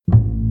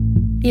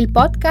Il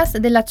podcast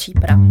della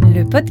Cipra.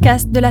 Le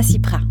podcast de la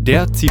Cipra.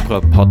 Der Cipra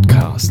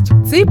Podcast.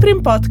 Ciprim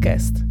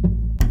Podcast.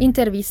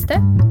 Interviste,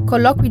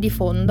 colloqui di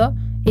fondo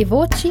e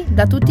voci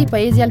da tutti i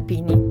paesi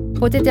alpini.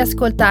 Potete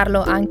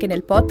ascoltarlo anche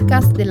nel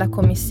podcast della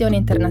Commissione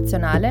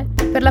internazionale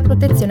per la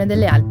protezione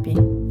delle Alpi.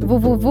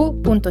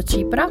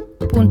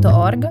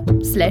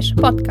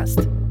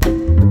 www.cipra.org/podcast.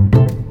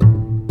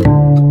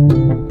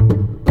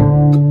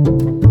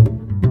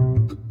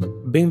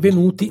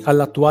 Benvenuti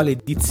all'attuale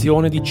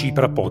edizione di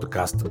Cipra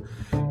Podcast.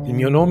 Il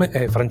mio nome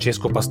è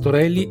Francesco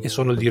Pastorelli e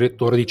sono il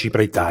direttore di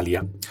Cipra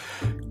Italia.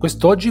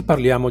 Quest'oggi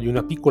parliamo di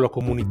una piccola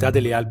comunità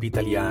delle Alpi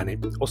italiane,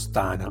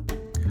 Ostana.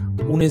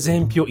 Un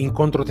esempio in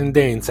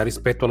controtendenza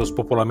rispetto allo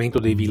spopolamento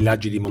dei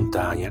villaggi di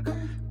montagna.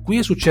 Qui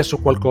è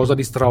successo qualcosa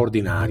di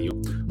straordinario.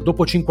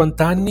 Dopo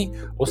 50 anni,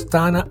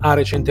 Ostana ha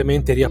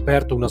recentemente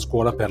riaperto una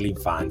scuola per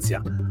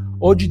l'infanzia.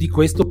 Oggi di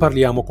questo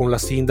parliamo con la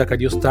sindaca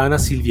di Ostana,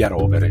 Silvia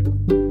Rovere.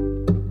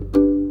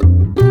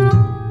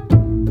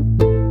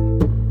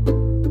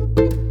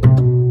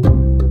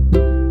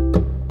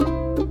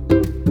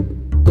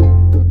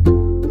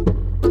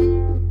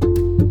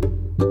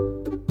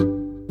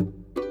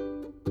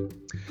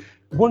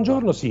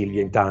 Buongiorno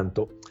Silvia,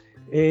 intanto.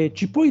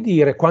 Ci puoi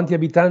dire quanti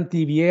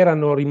abitanti vi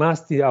erano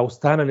rimasti a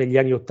Ostana negli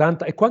anni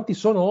 '80 e quanti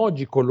sono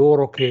oggi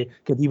coloro che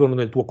vivono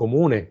nel tuo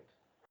comune?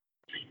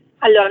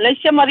 Allora, noi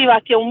siamo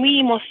arrivati a un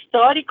minimo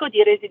storico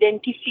di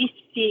residenti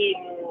fissi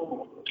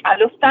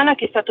all'Ostana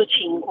che è stato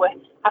 5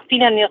 a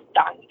fine anni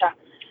 '80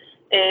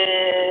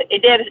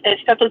 ed è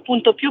stato il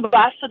punto più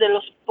basso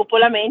dello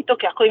spopolamento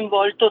che ha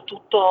coinvolto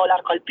tutto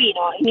l'arco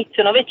alpino. A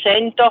inizio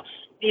Novecento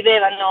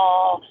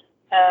vivevano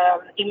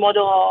in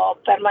modo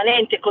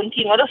permanente e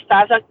continuo ad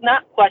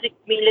Ostana quasi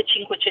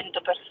 1500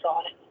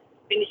 persone,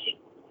 quindi sì,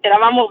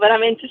 eravamo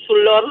veramente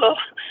sull'orlo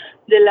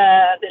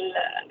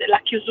della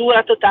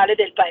chiusura totale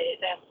del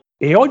paese.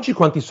 E oggi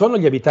quanti sono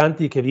gli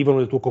abitanti che vivono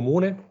nel tuo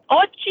comune?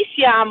 Oggi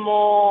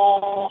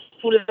siamo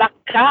sulla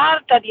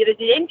carta di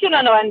residenti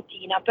una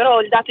novantina,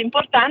 però il dato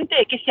importante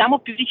è che siamo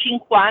più di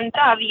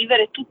 50 a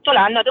vivere tutto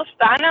l'anno ad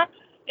Ostana,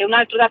 e un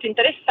altro dato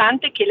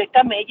interessante è che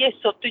l'età media è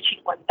sotto i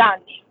 50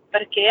 anni.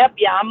 Perché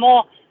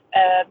abbiamo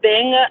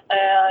ben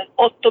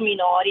 8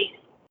 minori,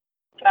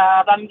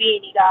 tra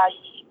bambini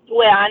dai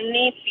 2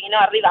 anni fino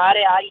ad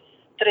arrivare ai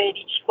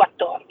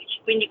 13-14,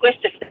 quindi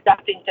questo è il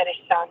dato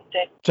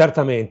interessante.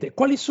 Certamente.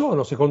 Quali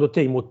sono secondo te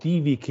i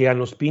motivi che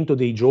hanno spinto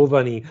dei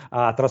giovani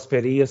a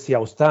trasferirsi a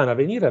Ostana, a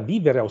venire a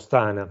vivere a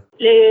Ostana?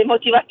 Le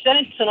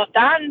motivazioni sono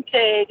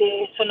tante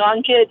ed sono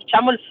anche,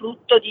 il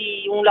frutto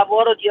di un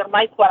lavoro di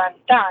ormai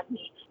 40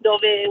 anni,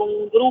 dove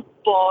un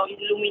gruppo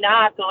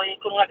illuminato e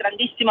con una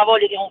grandissima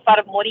voglia di non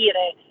far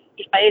morire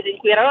il paese in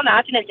cui erano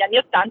nati, negli anni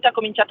 '80 ha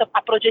cominciato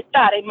a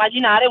progettare e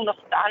immaginare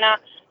un'Ostana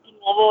di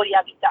nuovo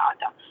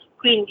riabitata.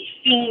 Quindi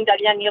fin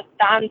dagli anni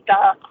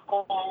 '80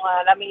 con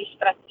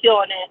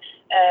l'amministrazione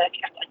che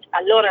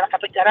allora era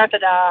capitanata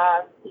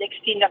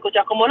dall'ex sindaco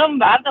Giacomo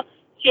Lombardo,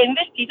 si è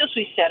investito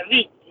sui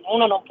servizi.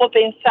 Uno non può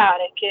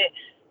pensare che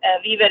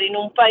vivere in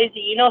un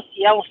paesino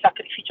sia un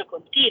sacrificio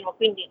continuo,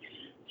 quindi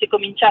si è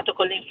cominciato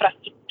con le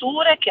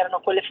infrastrutture che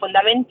erano quelle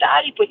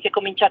fondamentali, poi si è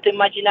cominciato a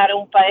immaginare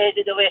un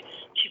paese dove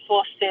ci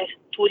fosse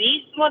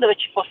turismo, dove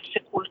ci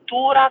fosse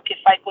cultura che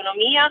fa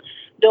economia,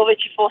 dove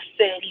ci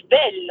fosse il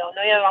bello.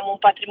 Noi avevamo un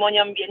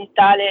patrimonio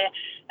ambientale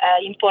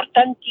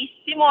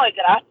importantissimo e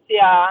grazie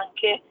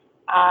anche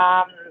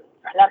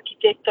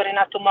all'architetto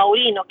Renato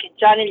Maurino, che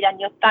già negli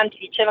anni '80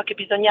 diceva che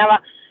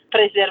bisognava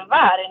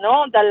preservare,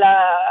 no?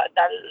 Dalla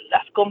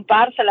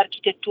scomparsa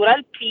l'architettura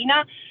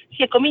alpina,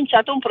 si è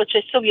cominciato un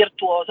processo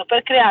virtuoso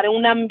per creare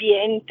un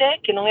ambiente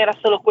che non era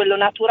solo quello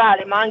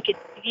naturale ma anche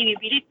di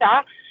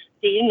vivibilità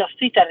dei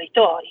nostri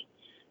territori.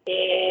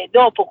 E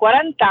dopo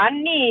 40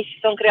 anni si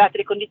sono create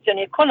le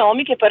condizioni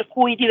economiche per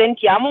cui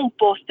diventiamo un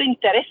posto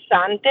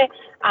interessante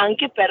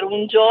anche per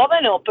un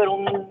giovane o per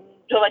un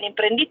giovane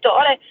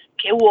imprenditore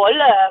che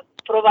vuole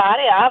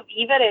provare a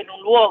vivere in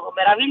un luogo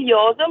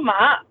meraviglioso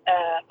ma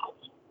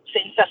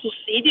senza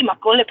sussidi ma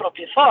con le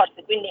proprie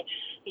forze, quindi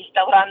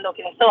instaurando,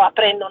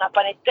 aprendo una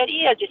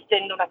panetteria,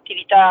 gestendo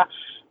un'attività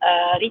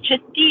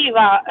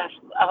ricettiva,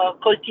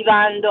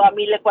 coltivando a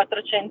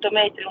 1400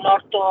 metri un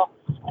orto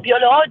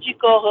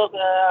biologico,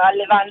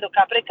 allevando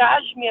capre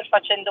cashmere,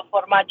 facendo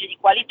formaggi di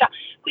qualità.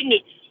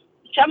 Quindi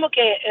diciamo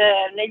che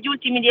negli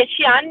ultimi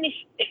 10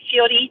 anni è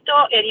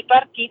fiorito e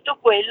ripartito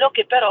quello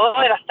che però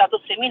era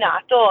stato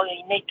seminato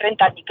nei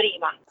 30 anni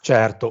prima.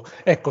 Certo.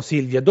 Ecco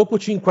Silvia, dopo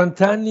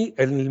 50 anni,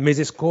 il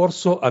mese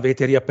scorso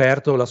avete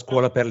riaperto la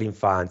scuola per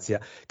l'infanzia.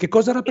 Che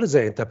cosa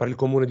rappresenta per il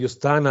comune di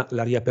Ostana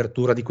la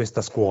riapertura di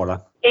questa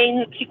scuola?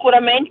 È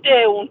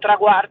sicuramente un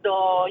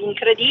traguardo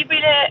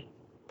incredibile,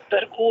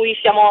 per cui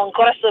siamo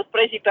ancora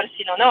sorpresi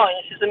persino noi.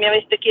 Nel senso, mi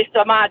aveste chiesto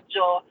a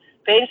maggio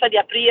pensa di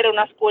aprire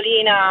una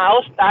scuolina a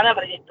Ostana,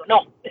 avrei detto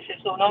no, nel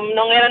senso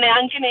non era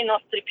neanche nei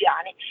nostri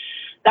piani.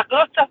 La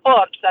grossa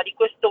forza di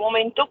questo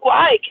momento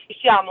qua è che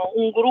siamo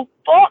un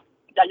gruppo,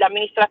 dagli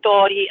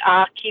amministratori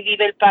a chi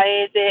vive il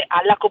paese,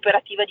 alla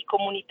cooperativa di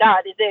comunità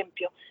ad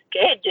esempio, che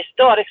è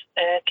gestore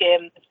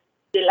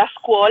della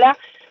scuola,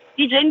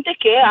 di gente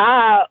che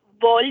ha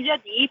voglia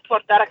di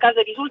portare a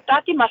casa i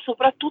risultati, ma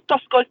soprattutto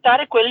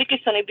ascoltare quelli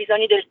che sono i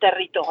bisogni del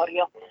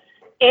territorio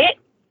e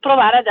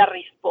provare a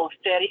dare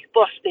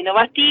risposte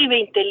innovative,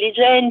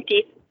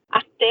 intelligenti,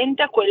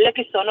 attente a quelle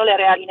che sono le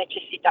reali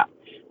necessità.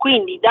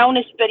 Quindi da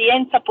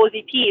un'esperienza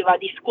positiva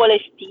di scuola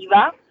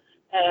estiva,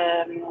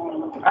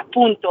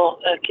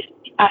 che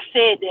ha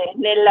sede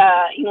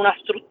in una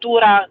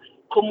struttura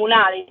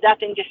comunale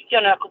data in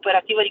gestione alla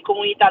cooperativa di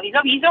comunità Viso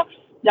a Viso,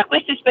 da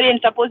questa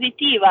esperienza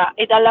positiva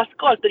e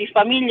dall'ascolto di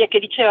famiglie che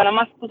dicevano: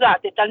 ma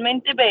scusate, è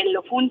talmente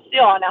bello,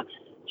 funziona,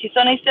 ci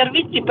sono i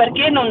servizi,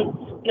 perché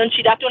non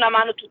ci date una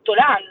mano tutto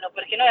l'anno?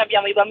 Perché noi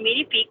abbiamo i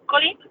bambini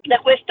piccoli. Da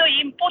questo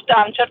input,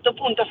 a un certo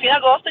punto, fino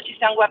ad agosto, ci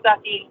siamo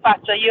guardati in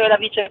faccia, io e la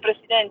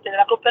vicepresidente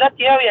della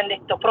cooperativa, e abbiamo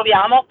detto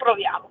proviamo.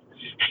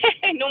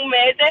 In un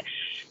mese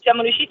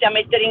siamo riusciti a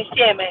mettere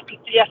insieme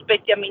tutti gli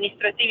aspetti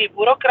amministrativi e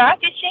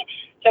burocratici,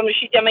 siamo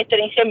riusciti a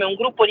mettere insieme un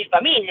gruppo di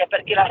famiglie,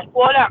 perché la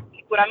scuola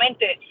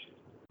sicuramente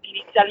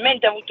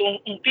inizialmente ha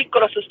avuto un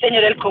piccolo sostegno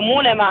del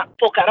comune, ma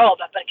poca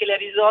roba, perché le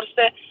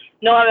risorse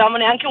non avevamo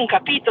neanche un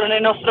capitolo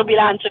nel nostro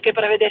bilancio che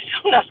prevedesse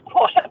una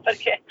scuola,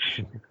 perché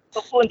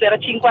appunto era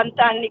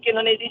 50 anni che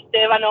non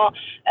esistevano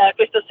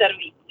questo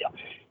servizio.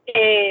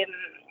 E,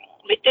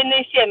 mettendo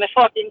insieme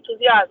forte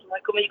entusiasmo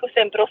e, come dico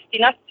sempre,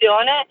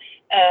 ostinazione,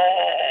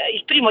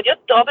 il 1° di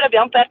ottobre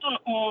abbiamo aperto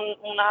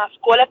una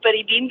scuola per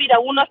i bimbi da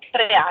 1 a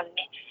 3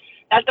 anni.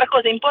 L'altra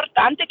cosa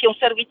importante è che è un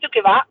servizio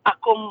che va a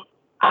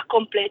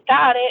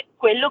completare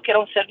quello che era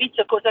un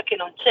servizio, cosa che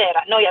non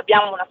c'era. Noi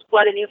abbiamo una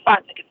scuola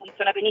dell'infanzia che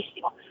funziona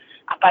benissimo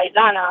a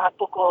Paesana,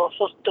 poco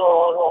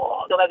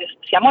sotto dove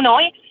siamo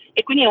noi,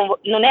 e quindi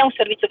non è un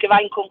servizio che va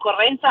in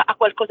concorrenza a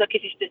qualcosa che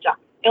esiste già,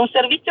 è un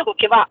servizio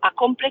che va a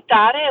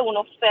completare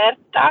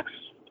un'offerta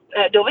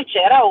dove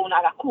c'era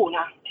una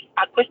lacuna.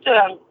 Questo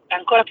è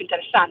ancora più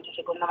interessante,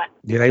 secondo me.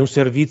 Direi un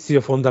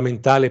servizio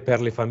fondamentale per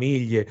le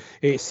famiglie.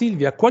 E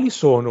Silvia, quali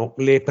sono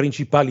le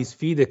principali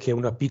sfide che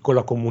una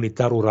piccola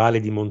comunità rurale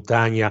di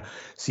montagna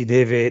si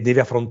deve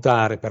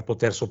affrontare per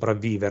poter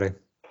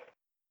sopravvivere?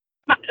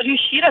 Ma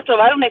riuscire a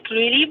trovare un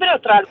equilibrio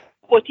tra il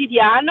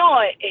quotidiano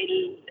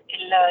e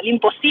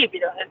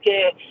l'impossibile,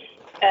 perché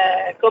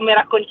come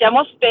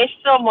raccontiamo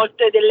spesso,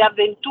 molte delle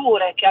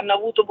avventure che hanno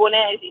avuto buon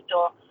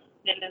esito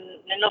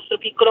nel nostro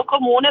piccolo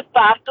comune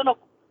partono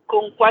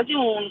con quasi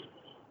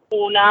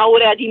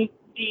un'aurea di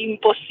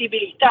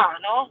impossibilità,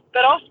 no?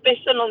 Però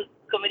spesso,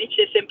 come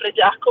dice sempre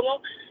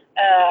Giacomo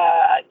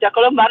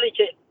Lombardo,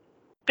 dice: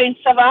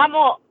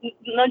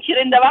 non ci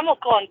rendavamo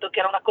conto che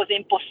era una cosa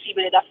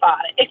impossibile da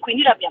fare, e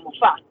quindi l'abbiamo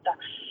fatta.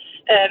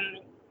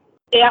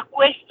 E a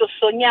questo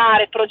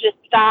sognare,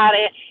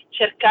 progettare,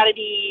 cercare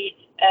di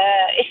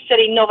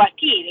essere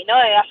innovativi, no?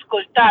 E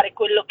ascoltare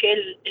quello che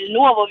è il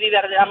nuovo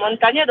vivere della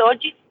montagna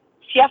d'oggi,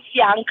 si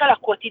affianca la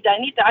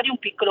quotidianità di un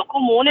piccolo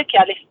comune che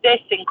ha le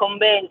stesse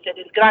incombenze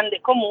del grande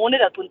comune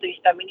dal punto di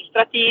vista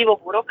amministrativo,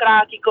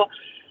 burocratico,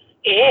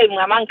 e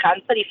una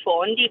mancanza di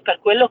fondi per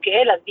quello che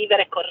è la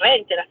vivere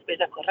corrente, la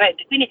spesa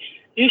corrente. Quindi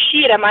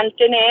riuscire a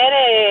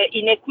mantenere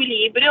in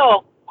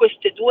equilibrio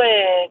queste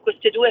due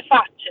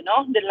facce,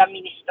 no?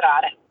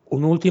 Dell'amministrare.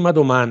 Un'ultima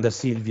domanda,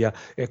 Silvia.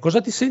 Cosa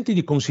ti senti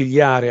di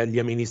consigliare agli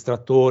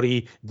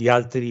amministratori di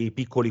altri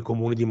piccoli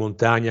comuni di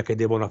montagna che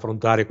devono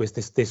affrontare queste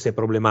stesse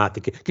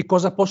problematiche? Che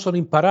cosa possono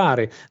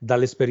imparare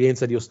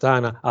dall'esperienza di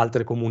Ostana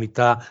altre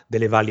comunità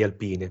delle valli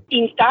alpine?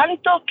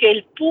 Intanto che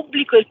il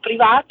pubblico e il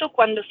privato,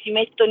 quando si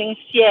mettono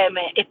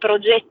insieme e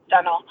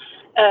progettano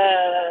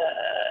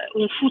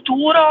un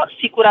futuro,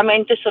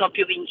 sicuramente sono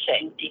più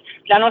vincenti.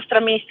 La nostra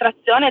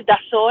amministrazione da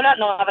sola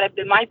non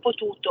avrebbe mai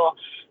potuto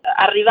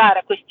arrivare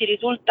a questi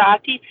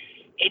risultati,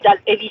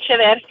 e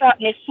viceversa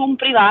nessun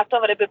privato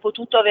avrebbe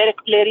potuto avere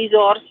le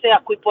risorse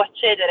a cui può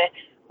accedere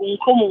un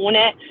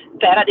comune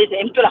per, ad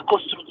esempio, la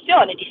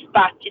costruzione di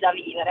spazi da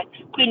vivere.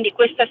 Quindi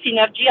questa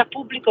sinergia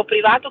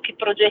pubblico-privato che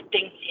progetta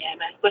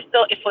insieme,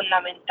 questo è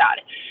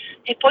fondamentale.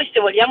 E poi, se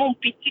vogliamo, un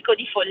pizzico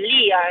di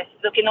follia, nel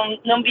senso che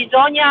non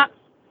bisogna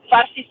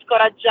farsi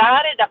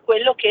scoraggiare da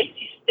quello che è il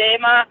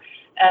sistema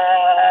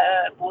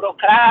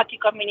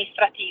burocratico,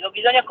 amministrativo.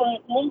 Bisogna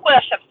comunque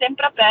lasciare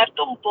sempre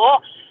aperto un po'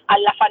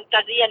 alla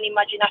fantasia,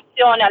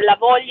 all'immaginazione, alla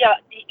voglia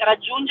di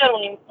raggiungere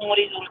un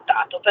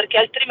risultato, perché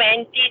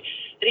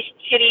altrimenti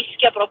si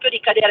rischia proprio di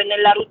cadere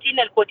nella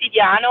routine del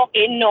quotidiano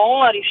e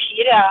non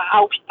riuscire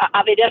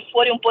a vedere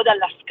fuori un po'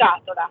 dalla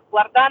scatola.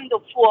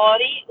 Guardando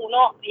fuori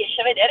uno riesce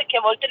a vedere che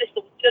a volte le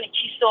soluzioni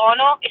ci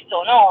sono e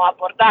sono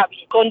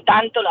abbordabili, con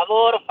tanto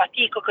lavoro,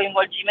 fatica,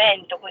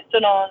 coinvolgimento. Questo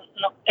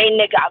è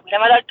innegabile,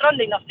 ma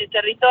d'altronde i nostri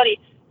territori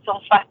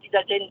sono fatti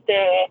da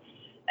gente,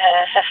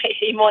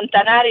 i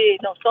montanari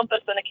non sono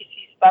persone che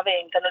si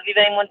spaventano. Il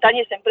vivere in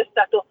montagna è sempre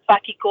stato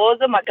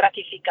faticoso ma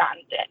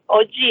gratificante.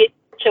 Oggi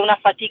c'è una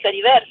fatica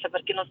diversa,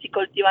 perché non si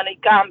coltivano i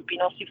campi,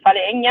 non si fa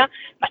legna,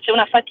 ma c'è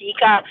una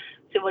fatica,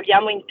 se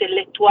vogliamo,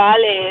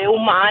 intellettuale e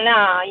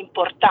umana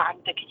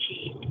importante che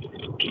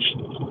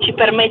ci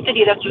permette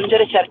di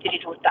raggiungere certi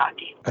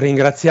risultati.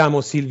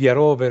 Ringraziamo Silvia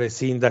Rovere,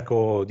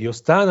 sindaco di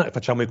Ostana,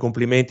 facciamo i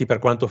complimenti per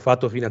quanto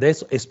fatto fino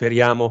adesso e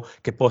speriamo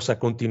che possa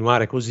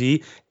continuare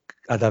così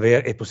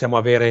e possiamo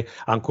avere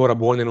ancora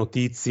buone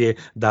notizie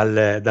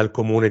dal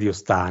comune di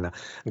Ostana.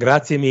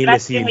 Grazie mille.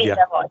 Grazie Silvia.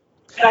 Mille a voi.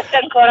 Grazie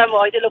ancora a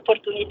voi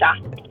dell'opportunità.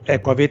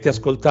 Ecco, avete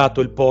ascoltato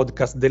il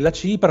podcast della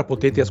Cipra,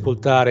 potete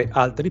ascoltare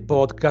altri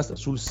podcast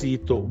sul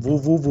sito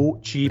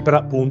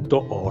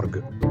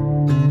www.cipra.org.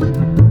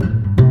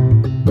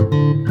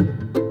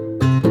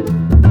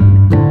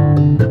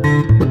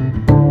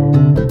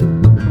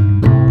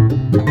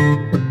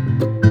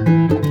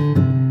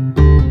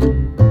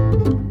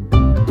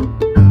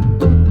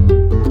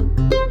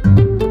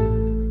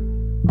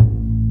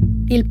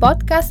 Il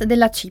podcast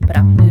della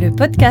Cipra. Le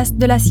podcast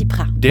de la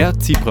CIPRA. Der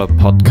Cipra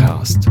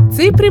Podcast.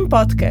 Ciprim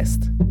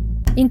Podcast.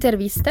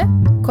 Interviste,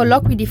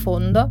 colloqui di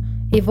fondo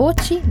e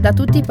voci da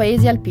tutti i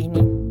paesi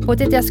alpini.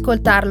 Potete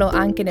ascoltarlo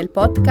anche nel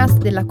podcast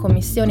della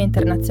Commissione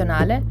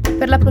internazionale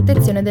per la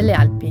protezione delle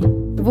Alpi.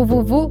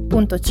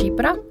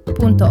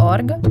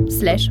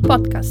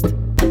 www.cipra.org/podcast.